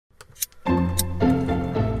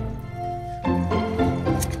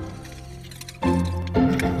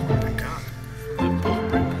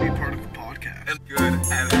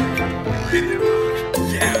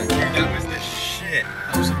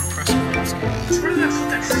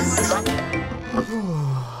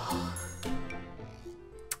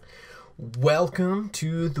Welcome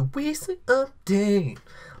to the Wiessly update.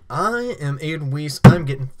 I am Aidan Wiess. I'm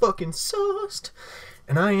getting fucking sauced.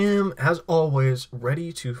 And I am, as always,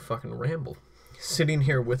 ready to fucking ramble. Sitting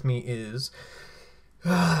here with me is,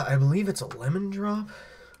 I believe it's a lemon drop.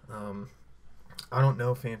 I don't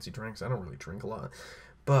know fancy drinks. I don't really drink a lot.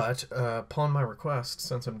 But upon my request,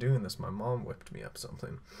 since I'm doing this, my mom whipped me up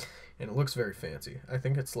something. And it looks very fancy. I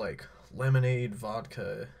think it's like lemonade,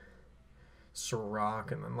 vodka,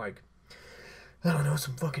 Ciroc, and then like, I don't know,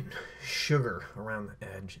 some fucking sugar around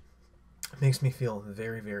the edge. It makes me feel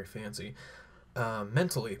very, very fancy.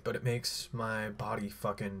 Mentally, but it makes my body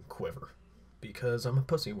fucking quiver. Because I'm a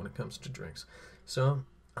pussy when it comes to drinks. So,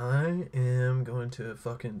 I am going to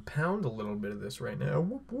fucking pound a little bit of this right now.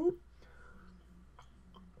 Whoop, whoop.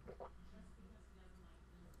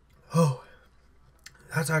 Oh,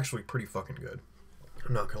 that's actually pretty fucking good.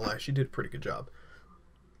 I'm not gonna lie, she did a pretty good job.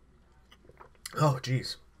 Oh,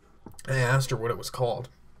 jeez. I asked her what it was called,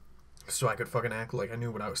 so I could fucking act like I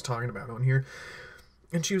knew what I was talking about on here.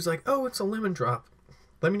 And she was like, oh, it's a lemon drop.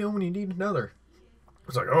 Let me know when you need another. I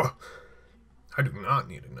was like, oh, I do not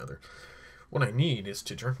need another. What I need is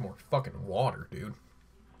to drink more fucking water, dude.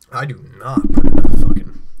 I do not put enough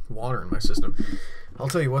fucking water in my system. I'll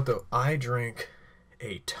tell you what, though. I drink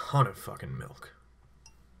a ton of fucking milk.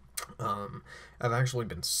 I've actually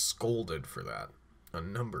been scolded for that a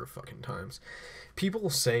number of fucking times. People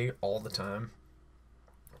say all the time,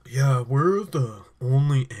 yeah, we're the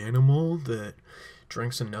only animal that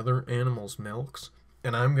drinks another animal's milks.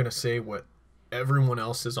 And I'm gonna say what everyone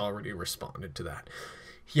else has already responded to that.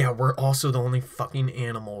 Yeah, we're also the only fucking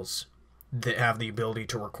animals that have the ability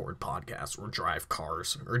to record podcasts or drive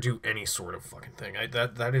cars or do any sort of fucking thing.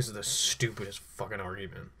 That is the stupidest fucking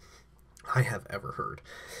argument I have ever heard.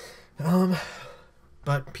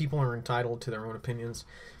 But people are entitled to their own opinions.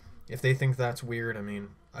 If they think that's weird, I mean,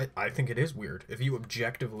 I think it is weird. If you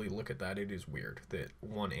objectively look at that, it is weird that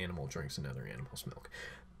one animal drinks another animal's milk.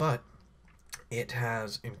 But it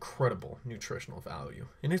has incredible nutritional value.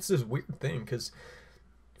 And it's this weird thing, because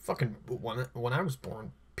fucking when I was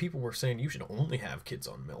born, people were saying you should only have kids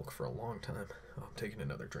on milk for a long time. Oh, I'm taking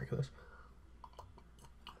another drink of this.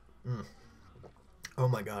 Oh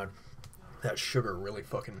my god. That sugar really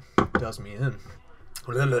fucking does me in.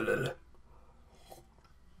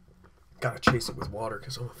 Gotta chase it with water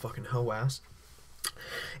because I'm a fucking hoe ass.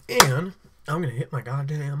 And I'm gonna hit my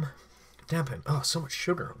goddamn dampen. Oh, so much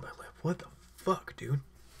sugar on my lip. What the fuck, dude?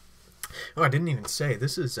 Oh, I didn't even say.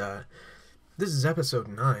 This is episode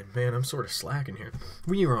 9. Man, I'm sort of slacking here.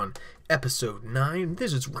 We are on episode 9.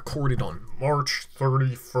 This is recorded on March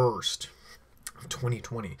 31st of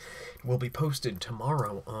 2020. It will be posted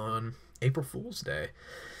tomorrow on April Fool's Day.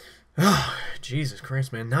 Oh, Jesus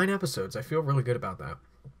Christ, man. 9 episodes. I feel really good about that.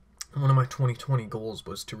 One of my 2020 goals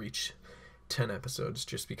was to reach 10 episodes,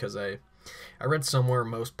 just because I read somewhere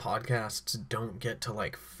most podcasts don't get to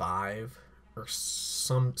like 5 or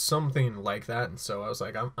something like that, and so I was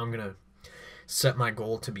like, I'm gonna set my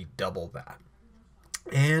goal to be double that.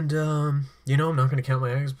 And you know, I'm not gonna count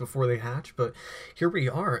my eggs before they hatch, but here we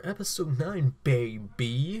are, episode 9,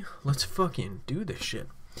 baby. Let's fucking do this shit.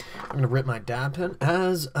 I'm gonna rip my dab pen.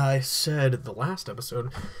 As I said the last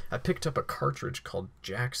episode, I picked up a cartridge called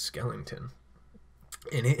Jack Skellington,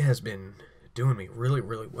 and it has been doing me really,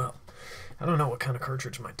 really well. I don't know what kind of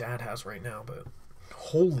cartridge my dad has right now, but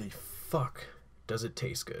holy fuck, does it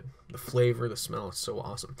taste good. The flavor, the smell is so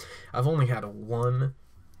awesome. I've only had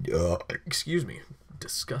excuse me,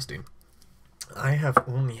 disgusting. I have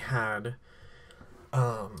only had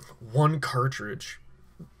one cartridge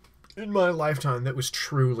in my lifetime that was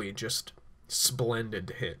truly just splendid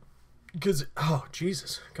to hit. Because, oh,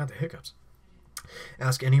 Jesus, got the hiccups.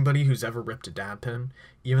 Ask anybody who's ever ripped a dab pen,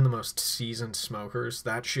 even the most seasoned smokers,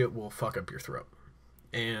 that shit will fuck up your throat.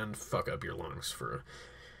 And fuck up your lungs for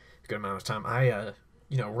a good amount of time. I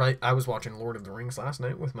was watching Lord of the Rings last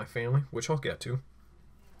night with my family, which I'll get to.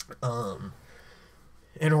 And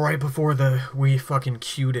right before we fucking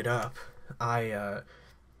queued it up, I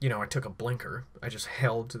took a blinker. I just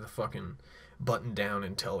held to the fucking button down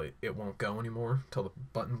until it won't go anymore, until the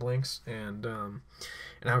button blinks, and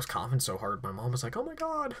I was coughing so hard, my mom was like, oh my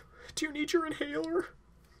god, do you need your inhaler?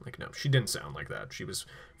 Like, no, she didn't sound like that. She was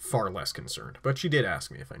far less concerned, but she did ask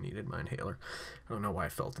me if I needed my inhaler. I don't know why I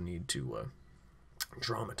felt the need to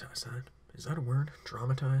dramatize that. Is that a word?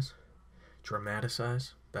 Dramatize?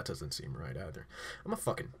 Dramaticize? That doesn't seem right either. I'm a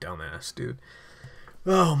fucking dumbass, dude.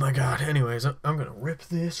 Oh my god. Anyways, I'm gonna rip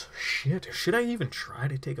this shit. Should I even try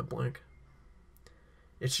to take a blank?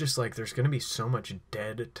 It's just like there's gonna be so much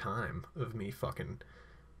dead time of me fucking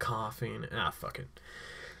coughing. Ah, fuck it.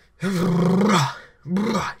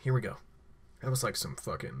 Here we go. That was like some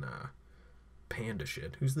fucking panda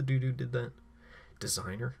shit. Who's the dude who did that?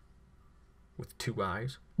 Designer? With 2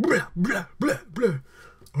 eyes? Blah, blah, blah, blah.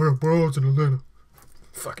 I have bros in Atlanta.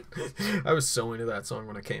 Fuck it. I was so into that song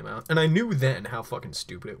when it came out. And I knew then how fucking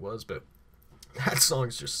stupid it was, but that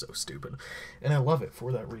song's just so stupid. And I love it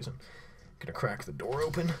for that reason. Gonna crack the door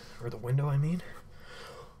open. Or the window, I mean.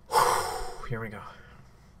 Here we go.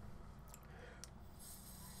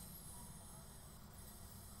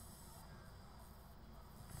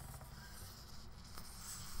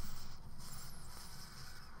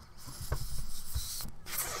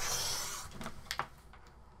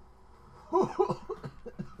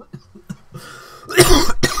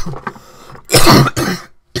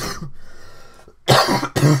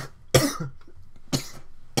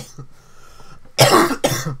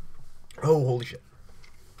 Oh, holy shit.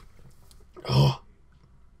 Oh,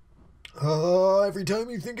 every time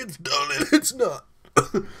you think it's done, it's not.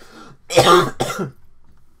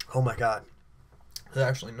 Oh my god. It's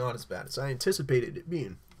actually not as bad as I anticipated it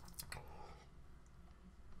being.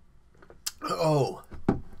 Oh,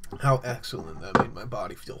 how excellent that made my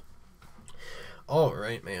body feel.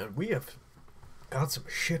 Alright, man. We have got some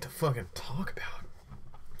shit to fucking talk about.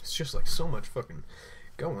 It's just like so much fucking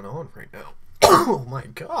going on right now. Oh my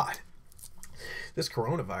god. This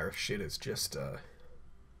coronavirus shit is just,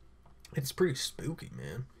 it's pretty spooky,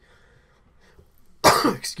 man.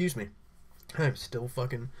 Excuse me. I'm still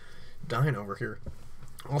fucking dying over here.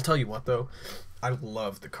 I'll tell you what, though. I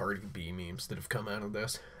love the Cardi B memes that have come out of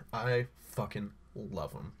this. I fucking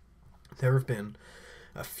love them. There have been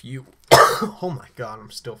a few. Oh my god,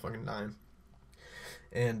 I'm still fucking dying.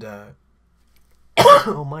 And,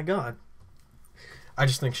 oh my god. I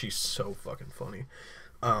just think she's so fucking funny.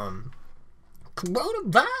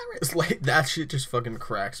 Coronavirus! Like, that shit just fucking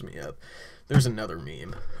cracks me up. There's another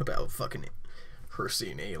meme about fucking her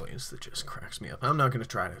seeing aliens that just cracks me up. I'm not gonna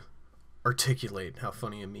try to articulate how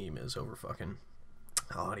funny a meme is over fucking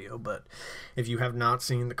audio, but if you have not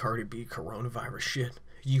seen the Cardi B coronavirus shit,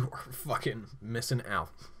 you are fucking missing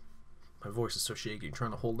out. My voice is so shaky, I'm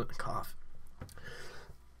trying to hold it and cough.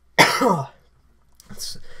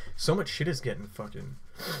 So much shit is getting fucking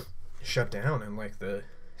shut down in like the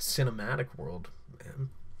cinematic world, man.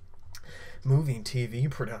 Movie and TV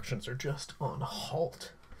productions are just on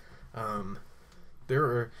halt. There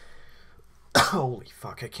are holy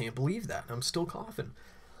fuck, I can't believe that. I'm still coughing.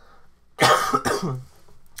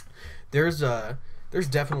 There's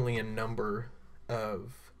definitely a number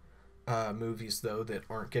of movies though that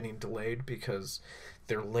aren't getting delayed because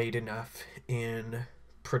they're late enough in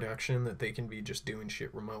production that they can be just doing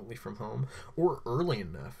shit remotely from home, or early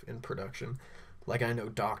enough in production. Like, I know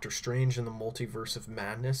Doctor Strange and the Multiverse of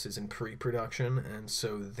Madness is in pre-production, and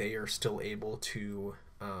so they are still able to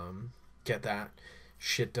get that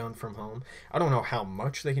shit done from home. I don't know how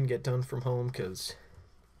much they can get done from home, because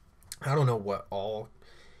I don't know what all,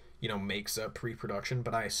 makes up pre-production,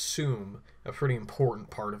 but I assume a pretty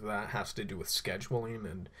important part of that has to do with scheduling,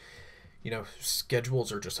 and,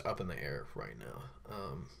 schedules are just up in the air right now.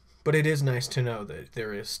 But it is nice to know that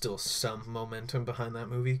there is still some momentum behind that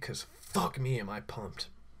movie, because fuck me, am I pumped.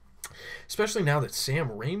 Especially now that Sam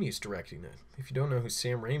Raimi's directing it. If you don't know who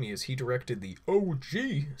Sam Raimi is, he directed the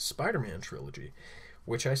OG Spider-Man trilogy,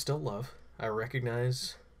 which I still love. I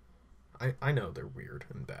recognize... I know they're weird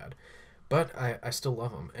and bad, but I still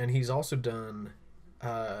love them. And he's also done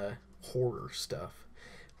horror stuff,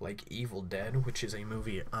 like Evil Dead, which is a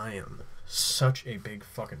movie I am such a big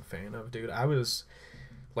fucking fan of, dude. I was...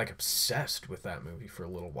 like obsessed with that movie for a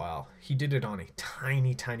little while. He did it on a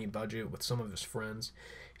tiny budget with some of his friends,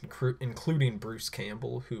 including Bruce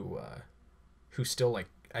Campbell, who still, like,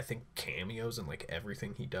 I think cameos in like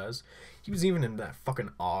everything he does. He was even in that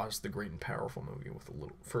fucking Oz the Great and Powerful movie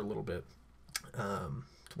for a little bit.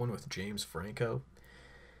 The one with James Franco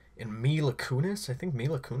and Mila Kunis. I think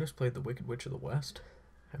Mila Kunis played the Wicked Witch of the West.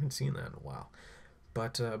 I haven't seen that in a while,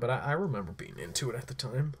 but I remember being into it at the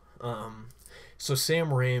time. So Sam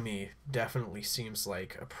Raimi definitely seems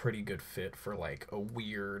like a pretty good fit for like a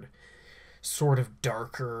weird, sort of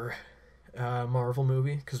darker Marvel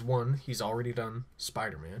movie. Because one, he's already done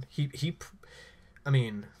Spider-Man. I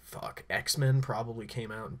mean, fuck, X-Men probably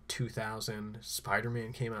came out in 2000.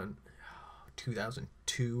 Spider-Man came out in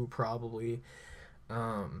 2002 probably.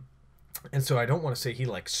 And so I don't want to say he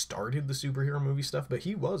like started the superhero movie stuff, but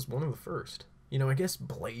he was one of the first. I guess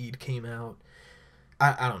Blade came out.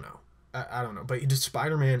 I don't know. I don't know, but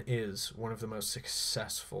Spider-Man is one of the most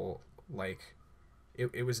successful, like,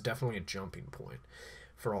 it was definitely a jumping point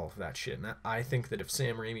for all of that shit. And I think that if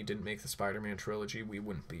Sam Raimi didn't make the Spider-Man trilogy, we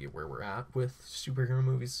wouldn't be where we're at with superhero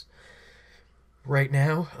movies right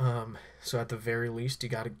now. So at the very least, you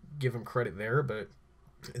got to give him credit there. But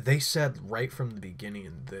they said right from the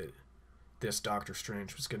beginning that this Doctor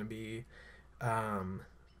Strange was going to be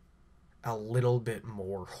a little bit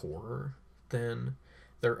more horror than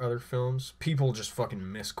their other films. People just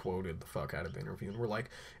fucking misquoted the fuck out of the interview and were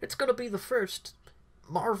like, it's going to be the first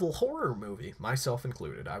Marvel horror movie, myself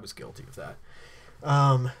included. I was guilty of that.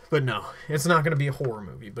 But no, it's not going to be a horror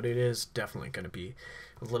movie, but it is definitely going to be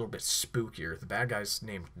a little bit spookier. The bad guy's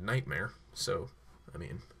named Nightmare, so, I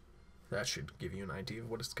mean, that should give you an idea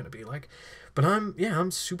of what it's going to be like. But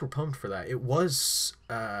I'm super pumped for that. It was,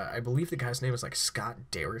 I believe the guy's name is like Scott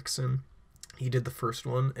Derrickson. He did the first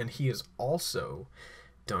one, and he has also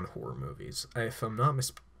done horror movies. If I'm not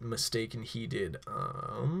mistaken, he did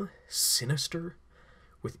Sinister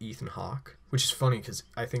with Ethan Hawke, which is funny because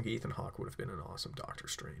I think Ethan Hawke would have been an awesome Doctor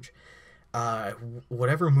Strange.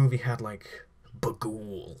 Whatever movie had like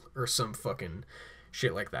Bagul or some fucking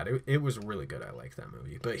shit like that. It was really good. I like that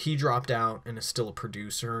movie. But he dropped out and is still a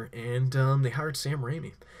producer, and they hired Sam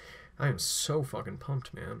Raimi. I am so fucking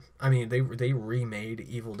pumped, man. I mean, they remade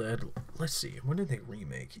Evil Dead. Let's see. When did they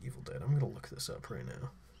remake Evil Dead? I'm going to look this up right now.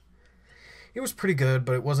 It was pretty good,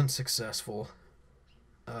 but it wasn't successful.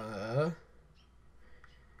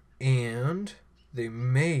 And they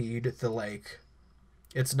made the, like...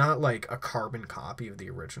 It's not like a carbon copy of the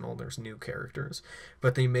original. There's new characters.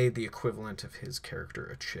 But they made the equivalent of his character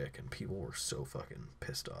a chick, and people were so fucking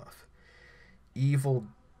pissed off. Evil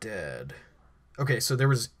Dead... Okay, so there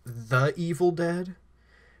was The Evil Dead,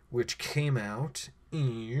 which came out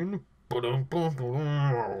in...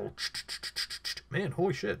 Man,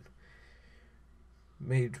 holy shit.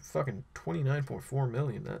 Made fucking $29.4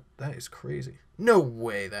 million. That is crazy. No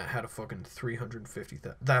way that had a fucking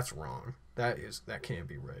 350,000. That's wrong. That can't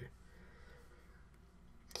be right.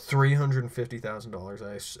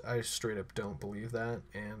 $350,000. I straight up don't believe that.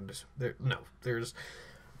 And there's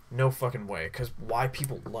no fucking way, because why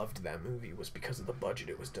people loved that movie was because of the budget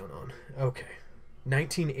it was done on. Okay.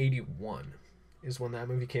 1981 is when that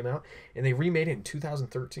movie came out, and they remade it in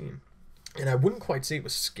 2013. And I wouldn't quite say it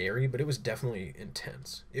was scary, but it was definitely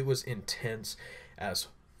intense. It was intense as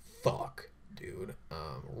fuck, dude.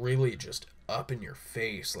 Really just up in your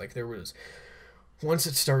face. Like, there was... Once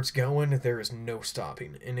it starts going, there is no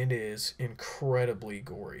stopping, and it is incredibly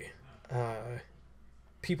gory.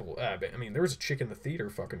 People, I mean, there was a chick in the theater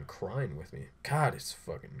fucking crying with me. God, it's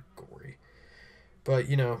fucking gory. But,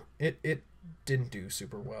 you know, it didn't do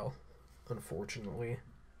super well, unfortunately.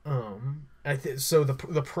 So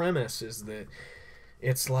the premise is that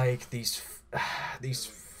it's like these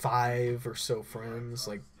 5 or so friends,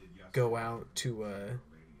 like, go out to,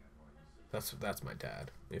 that's my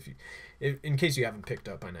dad. In case you haven't picked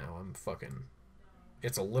up by now,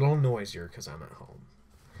 it's a little noisier because I'm at home.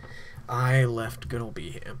 I left good old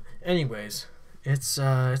Beham. Anyways, it's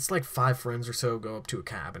like 5 friends or so go up to a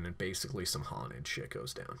cabin and basically some haunted shit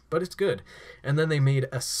goes down. But it's good. And then they made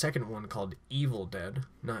a second one called Evil Dead,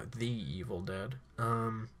 not The Evil Dead.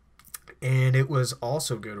 And it was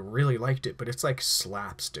also good. I really liked it, but it's like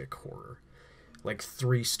slapstick horror. Like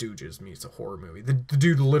Three Stooges meets a horror movie. The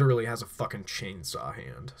dude literally has a fucking chainsaw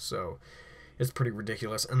hand, so it's pretty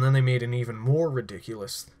ridiculous. And then they made an even more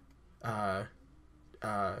ridiculous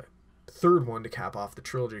third one to cap off the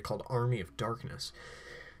trilogy called Army of Darkness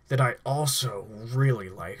that I also really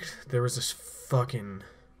liked. There was this fucking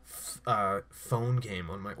phone game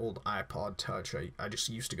on my old iPod Touch. I just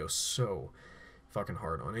used to go so fucking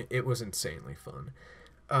hard on it. It was insanely fun.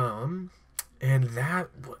 And that,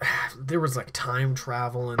 there was like time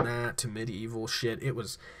travel in that to medieval shit.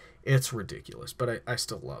 It's ridiculous, but I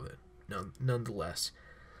still love it nonetheless.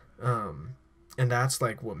 And that's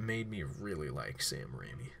like what made me really like Sam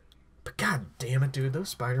Raimi. But god damn it, dude, those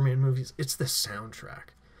Spider-Man movies, it's the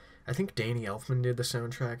soundtrack. I think Danny Elfman did the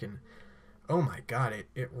soundtrack, and oh my god,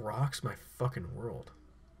 it rocks my fucking world.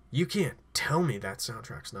 You can't tell me that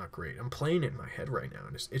soundtrack's not great. I'm playing it in my head right now,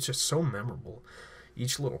 and it's just so memorable,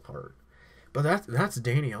 each little part. But that's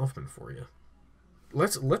Danny Elfman for you.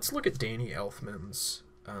 Let's look at Danny Elfman's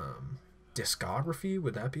discography.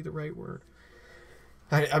 Would that be the right word?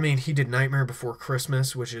 I mean, he did Nightmare Before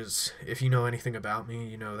Christmas, which is, if you know anything about me,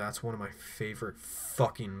 you know that's one of my favorite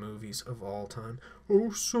fucking movies of all time.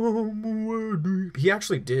 Oh, somewhere deep. He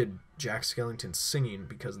actually did Jack Skellington singing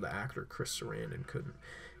because the actor Chris Sarandon couldn't.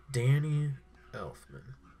 Danny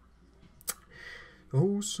Elfman.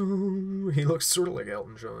 Oh, so... He looks sort of like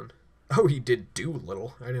Elton John. Oh, he did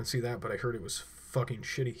Doolittle. I didn't see that, but I heard it was fucking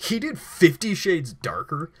shitty. He did 50 Shades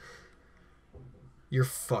Darker. You're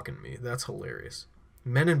fucking me. That's hilarious.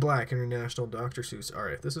 Men in Black, International, Dr. Seuss.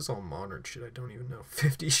 Alright, this is all modern shit. I don't even know.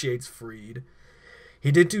 50 Shades Freed.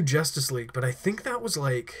 He did do Justice League, but I think that was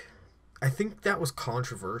like... I think that was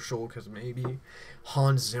controversial because maybe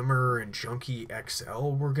Hans Zimmer and Junkie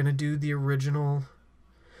XL were going to do the original.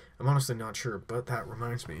 I'm honestly not sure, but that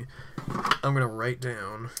reminds me. I'm going to write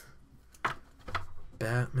down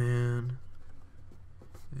Batman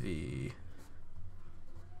v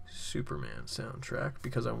Superman soundtrack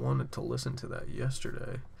because I wanted to listen to that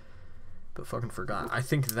yesterday, but fucking forgot. I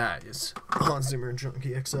think that is Hans Zimmer and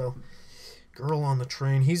Junkie XL. Girl on the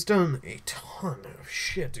Train. He's done a ton of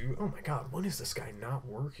shit, dude. Oh my god, when is this guy not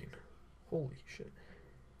working? Holy shit.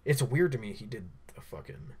 It's weird to me he did the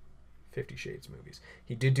fucking 50 Shades movies.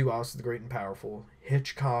 He did do Oz the Great and Powerful,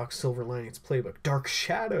 Hitchcock, Silver Linings Playbook, Dark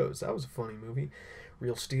Shadows. That was a funny movie.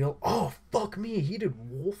 Real Steel. Oh, fuck me. He did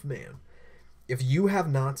Wolfman. If you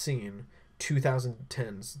have not seen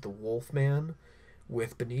 2010's The Wolfman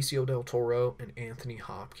with Benicio del Toro and Anthony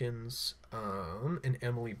Hopkins and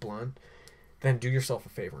Emily Blunt, then do yourself a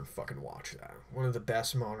favor and fucking watch that. One of the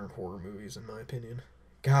best modern horror movies, in my opinion.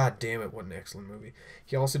 God damn it, what an excellent movie.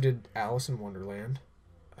 He also did Alice in Wonderland.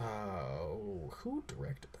 Who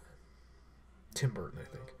directed that? Tim Burton, I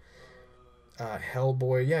think.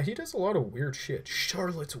 Hellboy. Yeah, he does a lot of weird shit.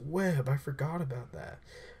 Charlotte's Web. I forgot about that.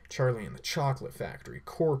 Charlie and the Chocolate Factory.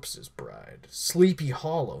 Corpse's Bride. Sleepy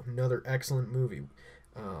Hollow. Another excellent movie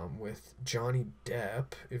with Johnny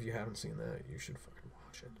Depp. If you haven't seen that, you should fucking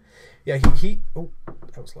watch it. Yeah, he oh,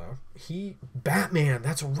 that was loud. Batman,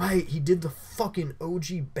 that's right. He did the fucking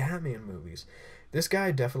OG Batman movies. This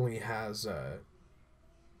guy definitely has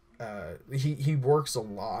he works a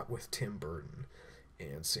lot with Tim Burton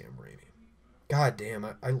and Sam Raimi. God damn,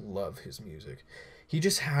 I love his music. He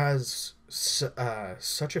just has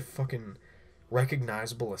such a fucking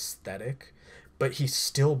recognizable aesthetic, but he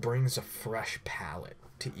still brings a fresh palette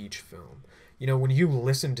to each film. You know, when you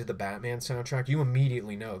listen to the Batman soundtrack, you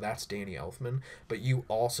immediately know that's Danny Elfman, but you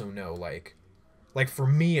also know, like for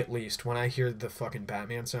me at least, when I hear the fucking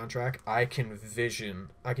Batman soundtrack, I can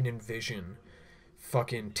envision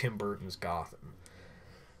fucking Tim Burton's Gotham.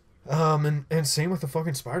 And same with the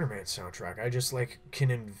fucking Spider-Man soundtrack. I just, like,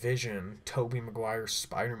 can envision Tobey Maguire's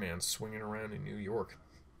Spider-Man swinging around in New York.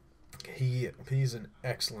 He's an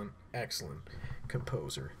excellent, excellent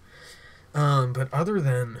composer. But other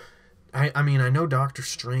than... I mean, I know Doctor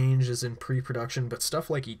Strange is in pre-production, but stuff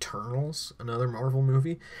like Eternals, another Marvel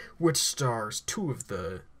movie, which stars two of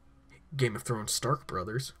the Game of Thrones Stark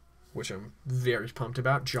brothers, which I'm very pumped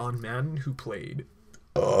about. John Madden, who played...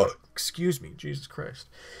 excuse me, Jesus Christ.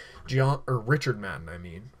 Richard Madden, I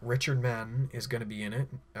mean. Richard Madden is going to be in it.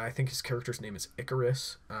 I think his character's name is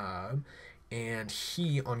Icarus. And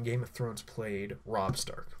he, on Game of Thrones, played Robb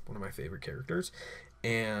Stark, one of my favorite characters.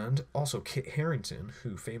 And also Kit Harington,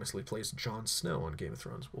 who famously plays Jon Snow on Game of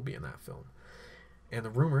Thrones, will be in that film. And the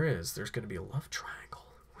rumor is there's going to be a love triangle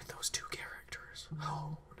with those two characters.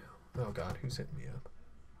 Oh, no. Oh, God, who's hitting me up?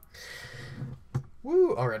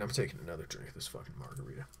 Woo! Alright, I'm taking another drink of this fucking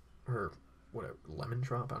margarita. Or, whatever, lemon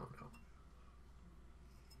drop? I don't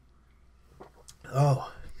know.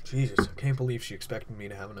 Oh, Jesus, I can't believe she expected me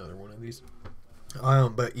to have another one of these.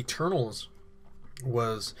 But Eternals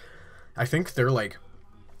was... I think they're, like,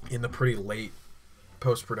 in the pretty late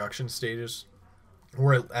post-production stages.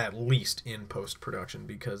 Or at least in post-production,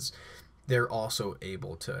 because they're also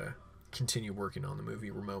able to continue working on the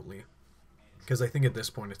movie remotely. Because I think at this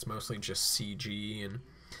point it's mostly just CG and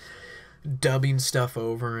dubbing stuff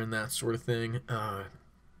over and that sort of thing. I'm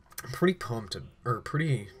pretty pumped,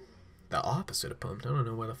 the opposite of pumped. I don't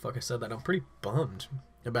know why the fuck I said that. I'm pretty bummed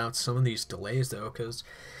about some of these delays, though, because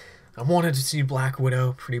I wanted to see Black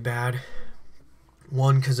Widow pretty bad.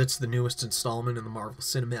 One, because it's the newest installment in the Marvel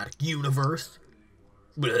Cinematic Universe.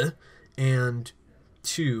 Blech. And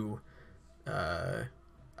two,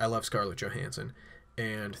 I love Scarlett Johansson.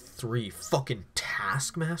 And three, fucking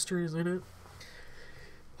Taskmaster is in it.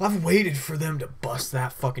 I've waited for them to bust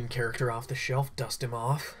that fucking character off the shelf, dust him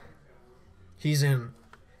off. He's in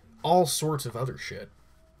all sorts of other shit.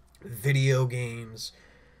 Video games,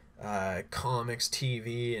 comics,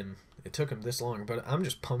 TV, and it took him this long, but I'm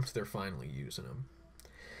just pumped they're finally using him.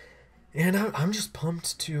 And I'm just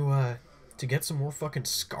pumped to get some more fucking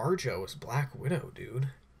ScarJo as Black Widow, dude.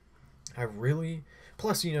 I really...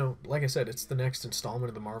 Plus, you know, like I said, it's the next installment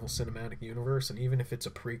of the Marvel Cinematic Universe, and even if it's a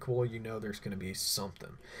prequel, you know there's going to be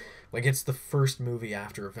something. Like, it's the first movie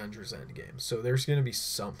after Avengers Endgame, so there's going to be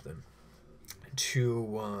something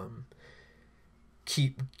to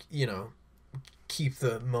keep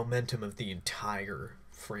the momentum of the entire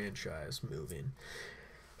franchise moving.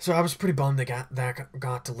 So I was pretty bummed that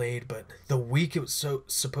got delayed, but the week it was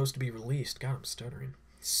supposed to be released, God, I'm stuttering.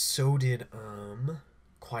 So did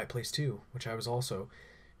Quiet Place 2, which I was also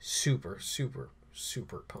super, super,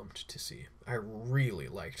 super pumped to see. I really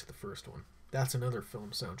liked the first one. That's another film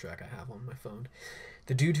soundtrack I have on my phone.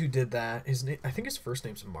 The dude who did that, I think his first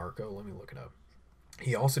name's Marco. Let me look it up.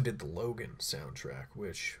 He also did the Logan soundtrack,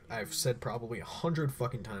 which I've said probably 100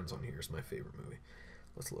 fucking times on here is my favorite movie.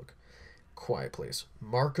 Let's look. Quiet Place.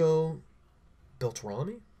 Marco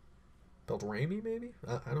Beltrami? Beltrami, maybe?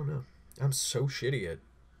 I don't know. I'm so shitty at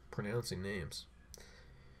pronouncing names.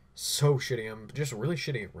 So shitty. I'm just really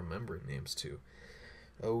shitty at remembering names, too.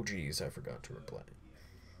 Oh, geez, I forgot to reply.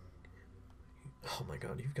 Oh my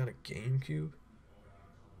god, you've got a GameCube?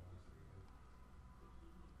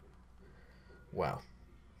 Wow.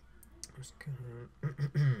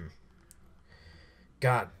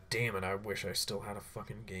 God damn it, I wish I still had a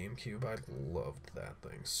fucking GameCube. I loved that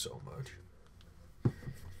thing so much.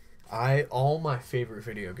 All my favorite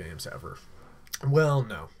video games ever. Well,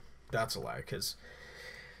 no. That's a lie, because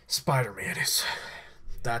Spider-Man is...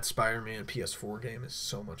 That Spider-Man PS4 game is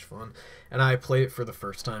so much fun. And I played it for the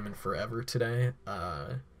first time in forever today.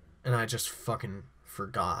 And I just fucking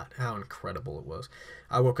forgot how incredible it was.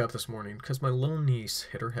 I woke up this morning because my little niece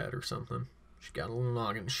hit her head or something. She got a little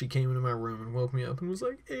noggin. She came into my room and woke me up and was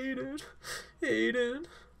like, Aidan.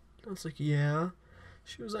 I was like, yeah.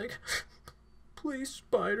 She was like, play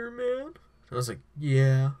Spider-Man. I was like,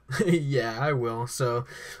 yeah. Yeah, I will. So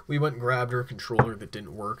we went and grabbed her controller that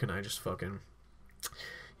didn't work, and I just fucking,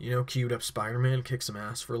 queued up Spider-Man, kicked some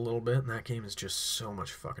ass for a little bit, and that game is just so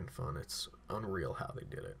much fucking fun. It's unreal how they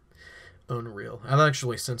did it. Unreal. I've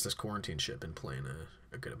actually, since this quarantine shit, been playing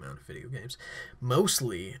a good amount of video games.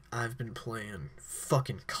 Mostly, I've been playing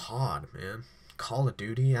fucking COD, man. Call of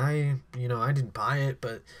Duty. I didn't buy it,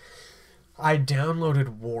 but I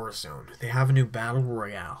downloaded Warzone. They have a new Battle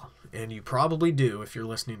Royale, and you probably do if you're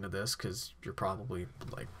listening to this, because you're probably,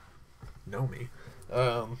 know me.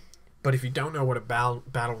 But if you don't know what a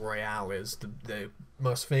Battle Royale is, the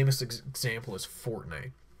most famous example is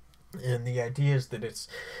Fortnite. And the idea is that it's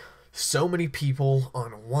so many people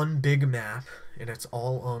on one big map, and it's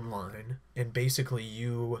all online, and basically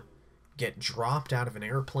you get dropped out of an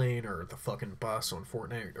airplane or the fucking bus on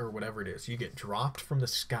Fortnite or whatever it is. You get dropped from the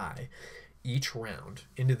sky each round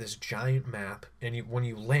into this giant map, and when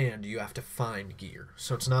you land, you have to find gear.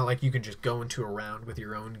 So it's not like you can just go into a round with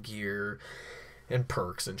your own gear and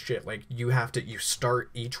perks and shit. Like,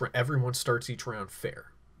 everyone starts each round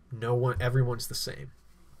fair. Everyone's the same.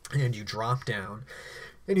 And you drop down,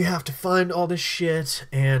 and you have to find all this shit,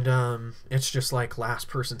 and it's just like last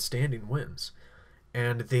person standing wins.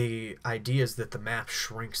 And the idea is that the map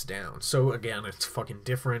shrinks down. So again, it's fucking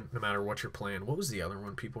different no matter what you're playing. What was the other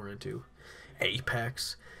one people were into?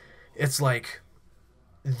 Apex. It's like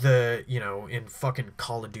in fucking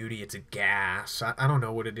Call of Duty, it's a gas. I don't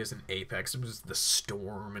know what it is in Apex. It was the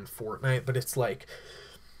storm in Fortnite, but it's like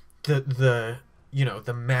the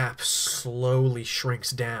map slowly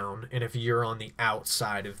shrinks down, and if you're on the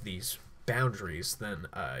outside of these boundaries, then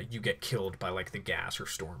you get killed by the gas or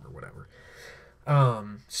storm or whatever.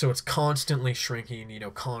 So it's constantly shrinking,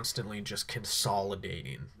 constantly just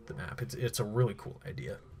consolidating the map. It's a really cool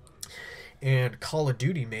idea. And Call of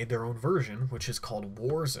Duty made their own version, which is called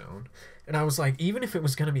Warzone. And I was like, even if it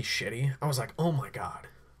was going to be shitty, I was like, oh my god.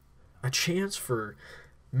 A chance for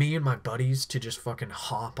me and my buddies to just fucking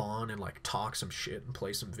hop on and talk some shit and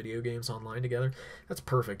play some video games online together. That's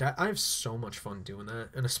perfect. I have so much fun doing that.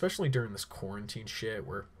 And especially during this quarantine shit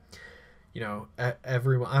where,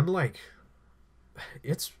 everyone, I'm like,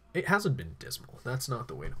 it hasn't been dismal. That's not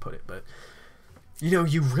the way to put it. But,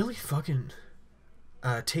 you really fucking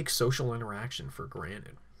take social interaction for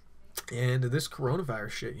granted. And this coronavirus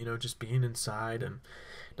shit, just being inside and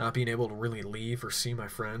not being able to really leave or see my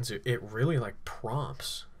friends, it really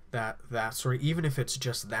prompts that sort of, even if it's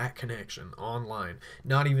just that connection online,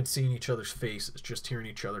 not even seeing each other's faces, just hearing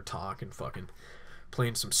each other talk and fucking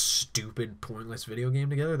playing some stupid pointless video game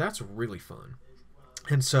together, that's really fun.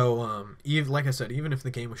 And so like I said, even if the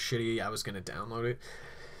game was shitty, I was gonna download it.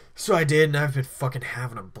 So I did, and I've been fucking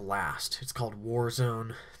having a blast. It's called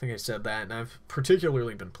Warzone. I think I said that, and I've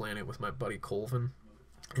particularly been playing it with my buddy Colvin.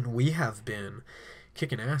 And we have been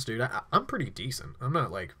kicking ass, dude. I'm pretty decent. I'm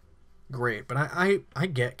not, great, but I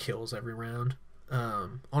get kills every round.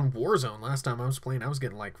 On Warzone, last time I was playing, I was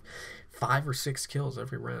getting, 5 or 6 kills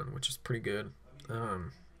every round, which is pretty good.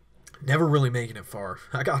 Never really making it far.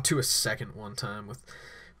 I got to a second one time with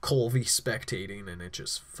Colvy spectating, and it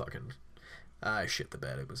just fucking... I shit the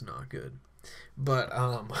bed. It was not good. But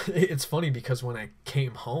it's funny because when I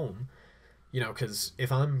came home, You know, because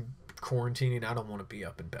if I'm quarantining, I don't want to be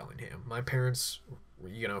up in Bellingham. My parents,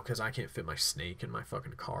 you know, because I can't fit my snake in my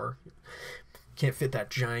fucking car. Can't fit that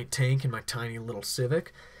giant tank in my tiny little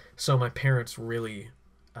Civic. So my parents really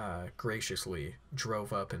graciously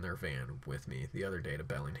drove up in their van with me the other day to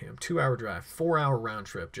Bellingham. 2-hour drive, 4-hour round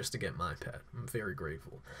trip just to get my pet. I'm very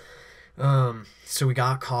grateful. So we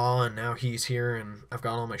got Caw, and now he's here, and I've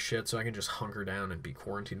got all my shit, so I can just hunker down and be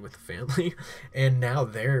quarantined with the family. And now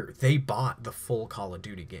they bought the full Call of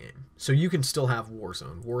Duty game, so you can still have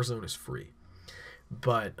Warzone. Warzone is free,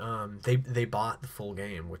 but they bought the full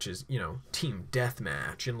game, which is, you know, team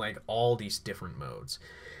deathmatch and like all these different modes.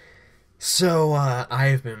 So I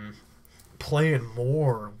have been playing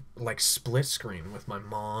more like split screen with my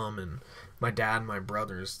mom and my dad and my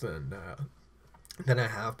brothers than I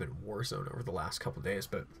have been Warzone over the last couple days.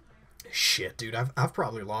 But shit, dude, I've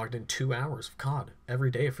probably logged in 2 hours of COD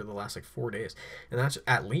every day for the last like 4 days, and that's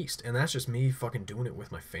at least, and that's just me fucking doing it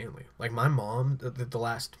with my family. Like my mom, the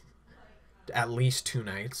last at least 2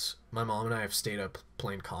 nights, my mom and I have stayed up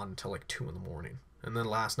playing COD until like 2 in the morning. And then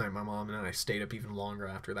last night, my mom and I stayed up even longer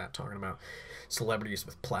after that, talking about celebrities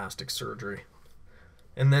with plastic surgery.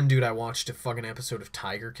 And then, dude, I watched a fucking episode of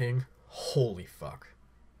Tiger King. Holy fuck.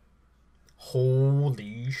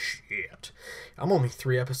 Holy shit. I'm only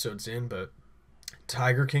 3 episodes in, but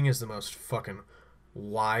Tiger King is the most fucking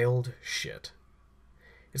wild shit.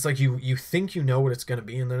 It's like you think you know what it's going to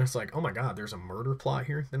be, and then it's like, oh my god, there's a murder plot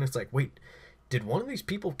here. Then it's like, wait, did one of these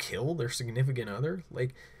people kill their significant other?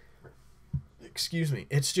 Like, excuse me,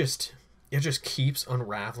 it just keeps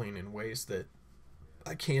unraveling in ways that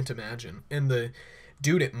I can't imagine. And the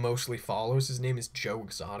dude it mostly follows, his name is Joe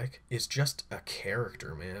Exotic, is just a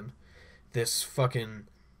character, man. This fucking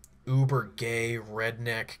uber gay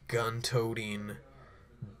redneck gun-toting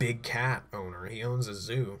big cat owner. He owns a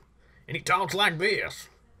zoo, and he talks like this.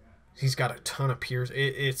 He's got a ton of peers.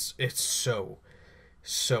 It's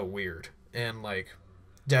so weird, and like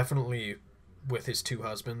definitely with his 2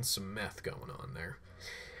 husbands, some meth going on there.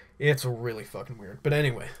 It's really fucking weird. But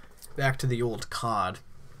anyway, back to the old COD.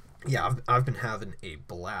 Yeah, I've been having a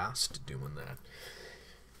blast doing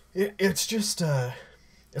that. It's just,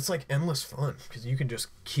 it's like endless fun, because you can just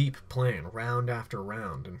keep playing round after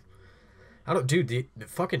round. And I don't, dude, the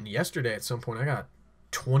fucking yesterday at some point, I got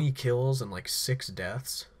 20 kills and like 6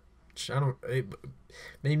 deaths. Which it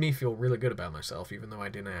made me feel really good about myself, even though I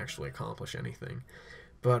didn't actually accomplish anything.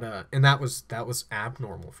 But, and that was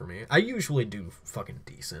abnormal for me. I usually do fucking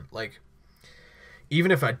decent. Like,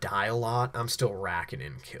 even if I die a lot, I'm still racking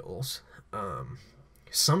in kills.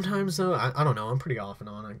 Sometimes, though, I don't know, I'm pretty off and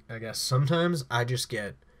on, I guess. Sometimes I just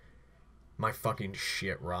get my fucking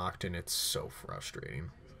shit rocked, and it's so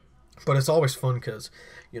frustrating. But it's always fun because,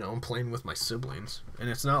 you know, I'm playing with my siblings, and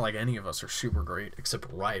it's not like any of us are super great, except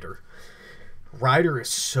Ryder. Ryder is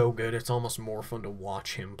so good, it's almost more fun to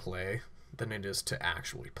watch him play than it is to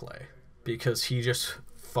actually play, because he just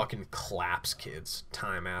fucking claps kids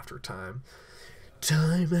time after time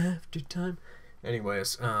after time.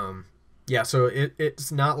 Anyways, yeah, so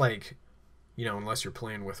it's not like, you know, unless you're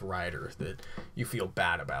playing with Ryder, that you feel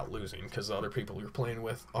bad about losing, because the other people you're playing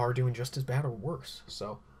with are doing just as bad or worse.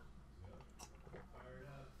 So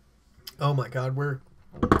oh my god, we're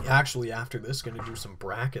actually after this gonna do some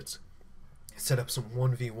brackets, set up some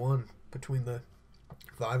 1v1 between the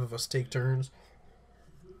 5 of us, take turns.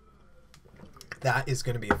 That is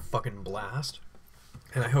going to be a fucking blast,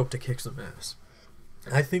 and I hope to kick some ass.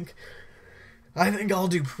 I think I'll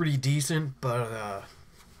do pretty decent, but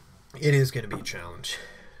it is going to be a challenge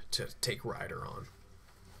to take Ryder on.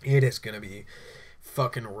 It is going to be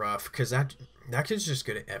fucking rough, because that kid's just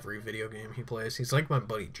good at every video game he plays. He's like my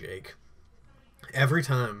buddy Jake. Every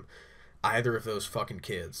time either of those fucking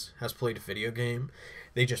kids has played a video game,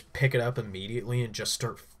 they just pick it up immediately and just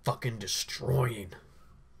start fucking destroying.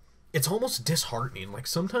 It's almost disheartening. Like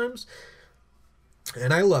sometimes,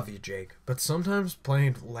 and I love you, Jake, but sometimes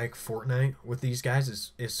playing like Fortnite with these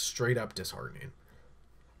guys is straight up disheartening.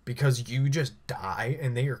 Because you just die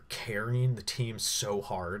and they are carrying the team so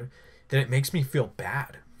hard that it makes me feel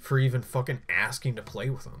bad for even fucking asking to play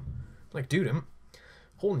with them. Like, dude, I'm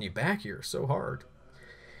holding you back here so hard.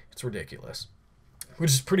 It's ridiculous.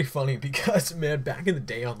 Which is pretty funny because, man, back in the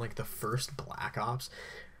day on, like, the first Black Ops,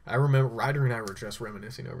 I remember Ryder and I were just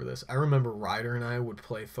reminiscing over this. I remember Ryder and I would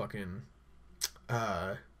play fucking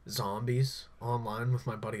zombies online with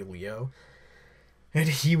my buddy Leo. And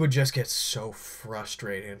he would just get so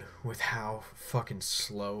frustrated with how fucking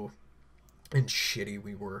slow and shitty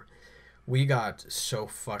we were. We got so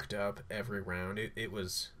fucked up every round. It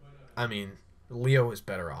was, I mean, Leo was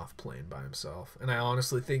better off playing by himself. And I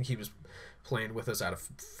honestly think he was playing with us out of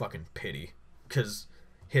fucking pity. because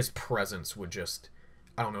his presence would just,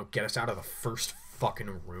 I don't know, get us out of the first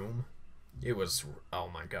fucking room. It was, oh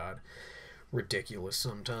my god, ridiculous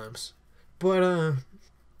sometimes. But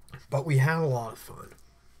we had a lot of fun.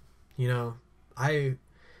 You know, I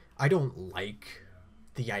don't like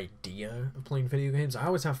the idea of playing video games. I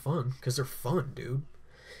always have fun because they're fun, dude.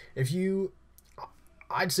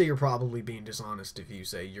 I'd say you're probably being dishonest if you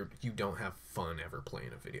say you don't have fun ever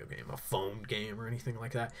playing a video game, a phone game or anything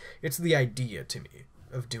like that. It's the idea to me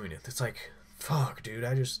of doing it. It's like, fuck, dude,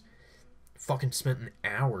 I just fucking spent an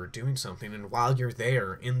hour doing something, and while you're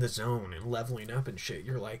there in the zone and leveling up and shit,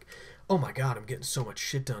 you're like, oh my god, I'm getting so much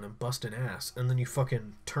shit done and busting ass. And then you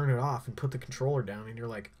fucking turn it off and put the controller down, and you're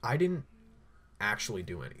like, I didn't actually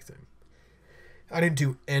do anything. I didn't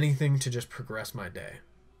do anything to just progress my day.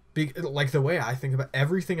 Like the way I think about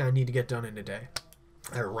everything I need to get done in a day,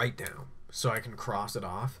 I write down so I can cross it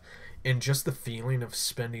off. And just the feeling of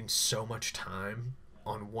spending so much time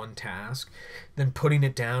on one task, then putting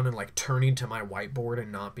it down and like turning to my whiteboard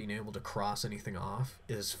and not being able to cross anything off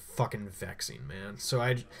is fucking vexing, man. So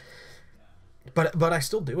but I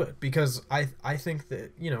still do it because I think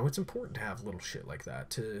that, you know, it's important to have little shit like that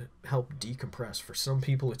to help decompress. For some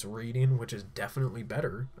people it's reading, which is definitely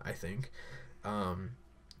better, I think.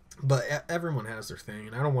 But everyone has their thing,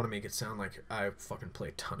 and I don't want to make it sound like I fucking play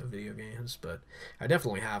a ton of video games, but I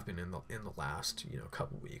definitely have been in the last, you know,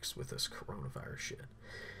 couple weeks with this coronavirus shit.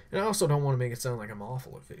 And I also don't want to make it sound like I'm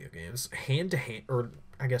awful at video games. Hand to hand, or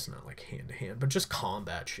I guess not like hand to hand, but just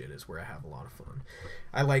combat shit is where I have a lot of fun.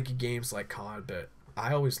 I like games like COD, but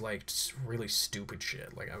I always liked really stupid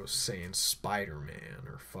shit. Like I was saying Spider-Man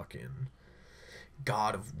or fucking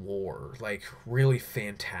God of War, like really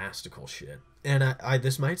fantastical shit. And I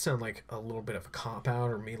this might sound like a little bit of a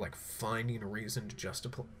cop-out or me like finding a reason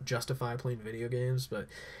to justify playing video games, but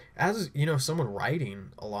as, you know, someone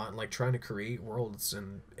writing a lot and like trying to create worlds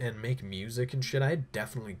and make music and shit, I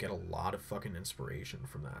definitely get a lot of fucking inspiration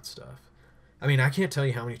from that stuff. I mean, I can't tell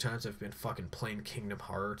you how many times I've been fucking playing Kingdom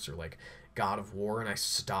Hearts or like God of War, and I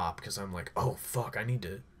stop because I'm like, oh fuck, I need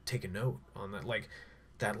to take a note on that, like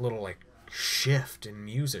that little like shift in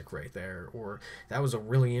music right there, or that was a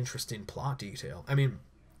really interesting plot detail. I mean,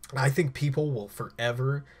 I think people will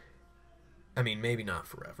forever, I mean maybe not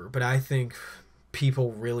forever, but I think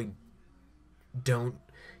people really don't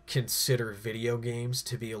consider video games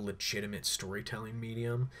to be a legitimate storytelling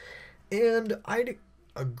medium, and I'd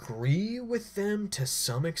agree with them to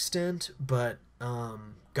some extent, but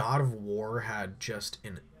God of War had just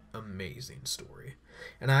an amazing story.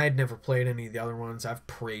 And I had never played any of the other ones. I've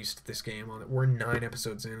praised this game on it. We're 9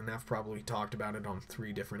 episodes in, and I've probably talked about it on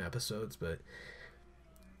 3 different episodes, but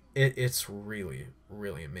it's really,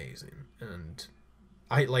 really amazing. And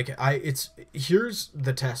here's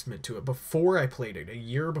the testament to it. Before I played it, a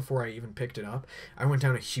year before I even picked it up, I went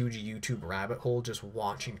down a huge YouTube rabbit hole just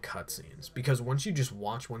watching cutscenes. Because once you just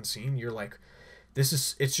watch one scene, you're like,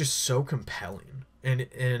 it's just so compelling. And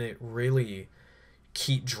it really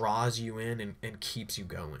draws you in and keeps you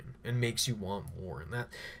going and makes you want more, and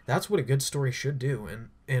that's what a good story should do,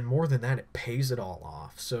 and more than that, it pays it all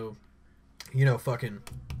off. So, you know, fucking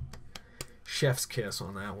chef's kiss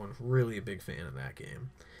on that one. Really a big fan of that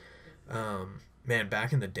game. Man,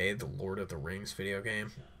 back in the day, the Lord of the Rings video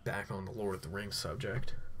game, back on the Lord of the Rings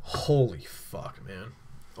subject, holy fuck, man,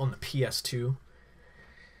 on the PS2,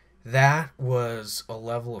 that was a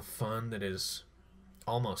level of fun that is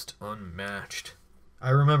almost unmatched. I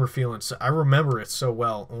remember it so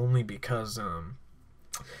well only because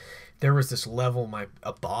there was this level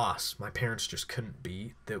a boss my parents just couldn't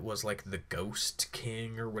beat that was like the Ghost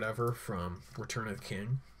King or whatever from Return of the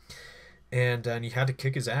King, and you had to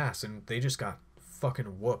kick his ass, and they just got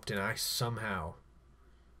fucking whooped, and I somehow,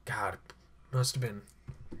 God, must have been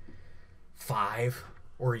 5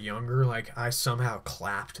 or younger, like I somehow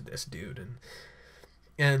clapped this dude,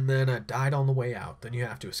 and then I died on the way out. Then you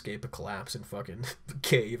have to escape a collapse in fucking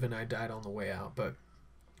cave, and I died on the way out. But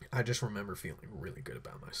I just remember feeling really good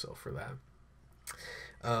about myself for that.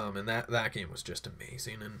 And that game was just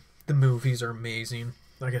amazing. And the movies are amazing.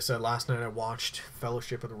 Like I said, last night I watched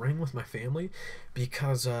Fellowship of the Ring with my family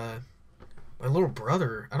because my little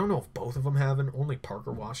brother, I don't know if both of them haven't, only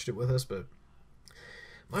Parker watched it with us, but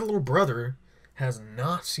my little brother has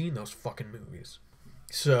not seen those fucking movies.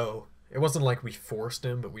 So it wasn't like we forced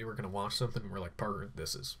him, but we were going to watch something, and we're like, Parker,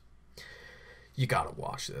 you got to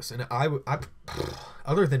watch this. And I,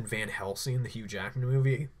 other than Van Helsing, the Hugh Jackman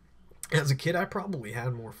movie, as a kid, I probably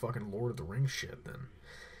had more fucking Lord of the Rings shit than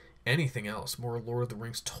anything else. More Lord of the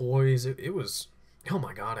Rings toys. It was, oh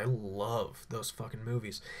my god, I love those fucking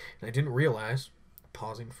movies. And I didn't realize,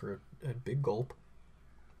 pausing for a big gulp,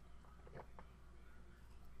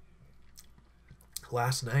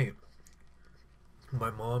 last night, my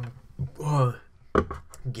mom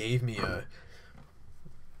gave me a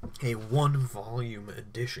 1-volume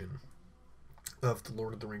edition of the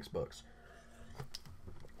Lord of the Rings books.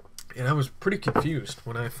 And I was pretty confused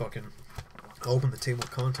when I fucking opened the table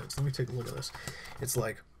of contents. Let me take a look at this. It's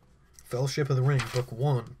like Fellowship of the Ring, Book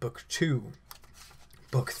 1, Book 2,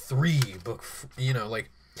 Book 3,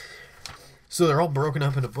 so they're all broken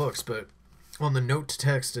up into books, but on the note to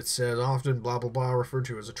text it says often blah blah blah referred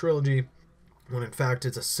to as a trilogy, when in fact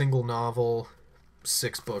it's a single novel,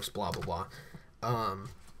 6 books, blah blah blah.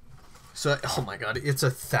 So, oh my god, it's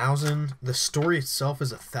 1,000. The story itself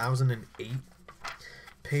is 1,008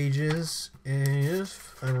 pages,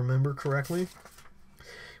 if I remember correctly.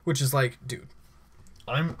 Which is like, dude,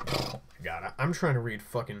 oh my god, I'm trying to read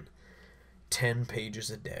fucking 10 pages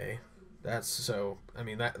a day. That's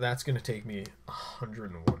gonna take me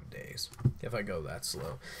 101 days if I go that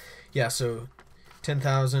slow. Yeah, so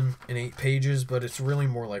 10,008 pages, but it's really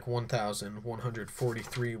more like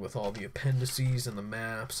 1,143 with all the appendices and the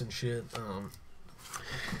maps and shit.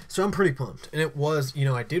 So I'm pretty pumped. And it was,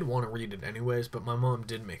 I did want to read it anyways, but my mom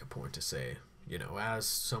did make a point to say, as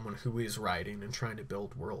someone who is writing and trying to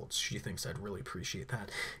build worlds, she thinks I'd really appreciate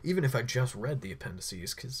that. Even if I just read the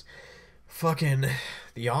appendices, because fucking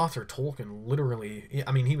the author, Tolkien, literally,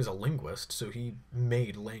 he was a linguist, so he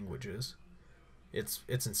made languages. It's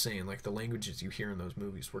insane. Like, the languages you hear in those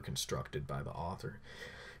movies were constructed by the author,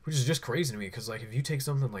 which is just crazy to me, because, like, if you take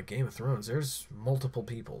something like Game of Thrones, there's multiple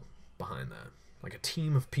people behind that. Like, a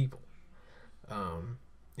team of people. And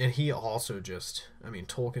he also just,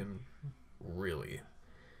 Tolkien really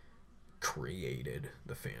created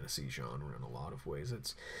the fantasy genre in a lot of ways.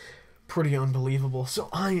 It's pretty unbelievable. So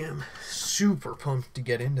I am super pumped to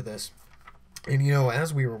get into this. And,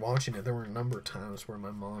 as we were watching it, there were a number of times where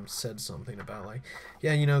my mom said something about, like,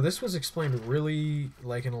 yeah, this was explained really,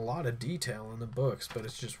 like, in a lot of detail in the books, but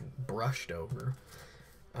it's just brushed over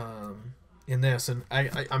in this. And,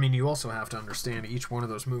 I mean, you also have to understand each one of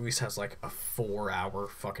those movies has, like, a 4-hour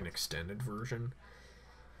fucking extended version.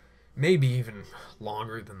 Maybe even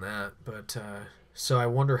longer than that. But, so I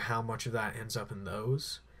wonder how much of that ends up in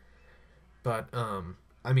those. But,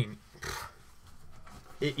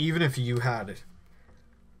 even if you had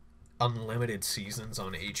unlimited seasons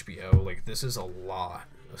on HBO, like, this is a lot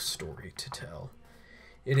of story to tell.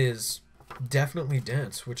 It is definitely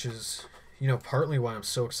dense, which is, partly why I'm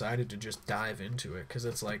so excited to just dive into it, because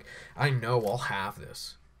it's like, I know I'll have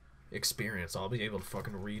this experience. I'll be able to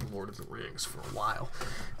fucking read Lord of the Rings for a while.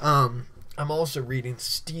 I'm also reading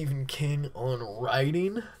Stephen King on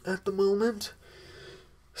writing at the moment.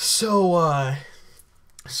 So I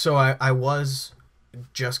was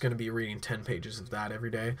just going to be reading 10 pages of that every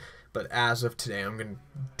day, but as of today, I'm going to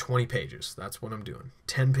 20 pages. That's what I'm doing.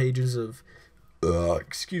 10 pages of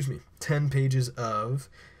 10 pages of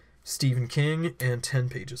Stephen King and 10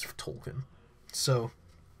 pages for Tolkien. So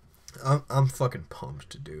I'm fucking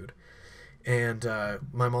pumped, dude. And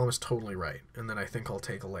my mom is totally right, and then I think I'll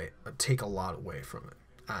take a lot away from it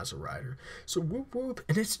as a writer. So whoop whoop.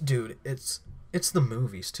 And it's the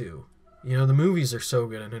movies too. The movies are so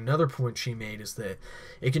good. And another point she made is that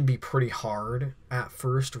it can be pretty hard at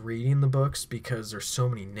first reading the books because there's so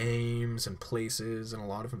many names and places and a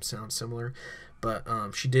lot of them sound similar. But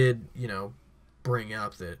she did, bring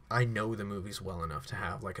up that I know the movies well enough to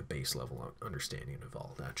have, like, a base level understanding of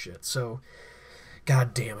all that shit. So,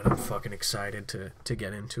 god damn it, I'm fucking excited to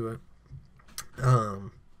get into it.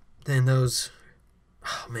 Then those...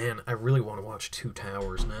 Oh, man, I really want to watch Two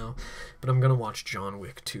Towers now, but I'm going to watch John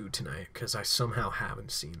Wick 2 tonight, because I somehow haven't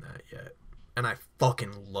seen that yet. And I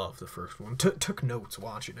fucking love the first one. Took notes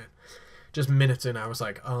watching it. Just minutes in, I was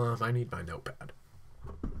like, I need my notepad.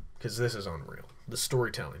 Because this is unreal. The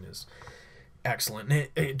storytelling is excellent. And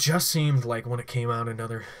it just seemed like when it came out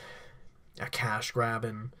a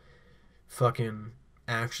cash-grabbing fucking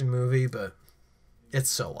action movie, but it's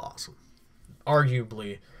so awesome.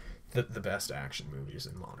 Arguably the best action movies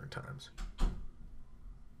in modern times.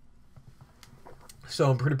 So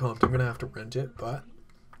I'm pretty pumped. I'm going to have to rent it, but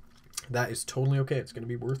that is totally okay. It's going to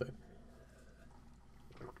be worth it.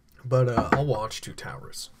 But I'll watch Two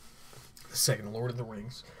Towers, the second Lord of the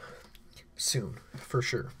Rings, soon, for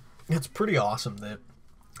sure. It's pretty awesome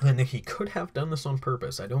and he could have done this on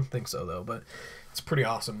purpose. I don't think so, though, but it's pretty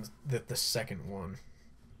awesome that the second one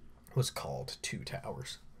was called Two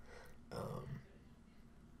Towers.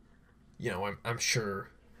 I'm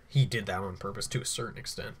sure he did that on purpose to a certain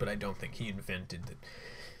extent, but I don't think he invented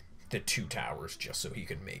the Two Towers just so he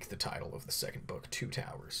could make the title of the second book Two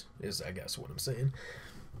Towers, is, I guess, what I'm saying.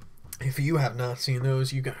 If you have not seen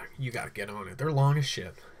those, you got to get on it. They're long as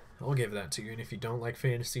shit. I'll give that to you. And if you don't like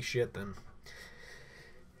fantasy shit, then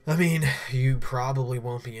I mean, you probably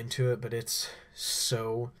won't be into it, but it's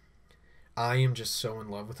so... I am just so in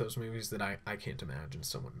love with those movies that I can't imagine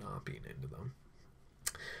someone not being into them.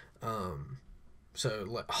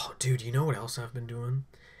 So, oh, dude, you know what else I've been doing?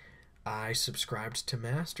 I subscribed to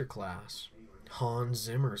Masterclass. Hans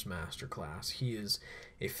Zimmer's Masterclass. He is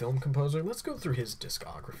a film composer. Let's go through his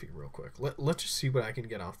discography real quick. Let's just see what I can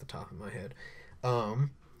get off the top of my head.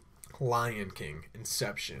 Lion King,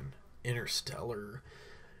 Inception, Interstellar,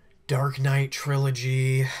 Dark Knight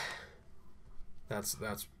trilogy. That's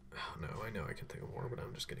oh no, I know I can think of more, but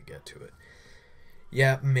I'm just gonna get to it.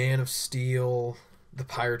 Yeah, Man of Steel, the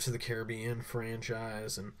Pirates of the Caribbean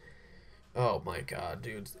franchise, and oh my god,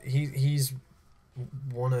 dude, he's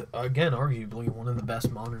one of, again, arguably one of the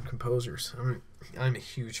best modern composers. I'm a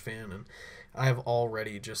huge fan, and I have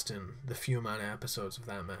already, just in the few amount of episodes of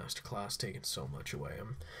that masterclass, taken so much away.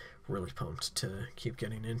 I'm really pumped to keep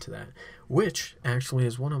getting into that, which actually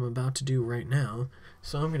is what I'm about to do right now.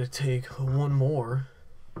 So I'm gonna take one more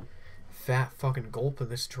fat fucking gulp of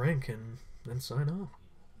this drink and then sign off.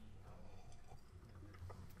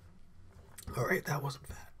 Alright, that wasn't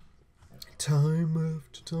fat. Time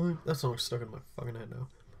after time. That song's stuck in my fucking head now.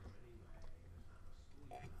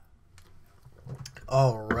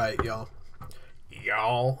 Alright, y'all.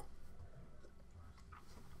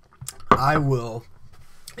 I will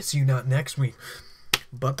see you not next week,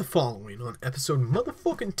 but the following on episode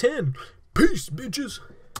motherfucking 10. Peace, bitches.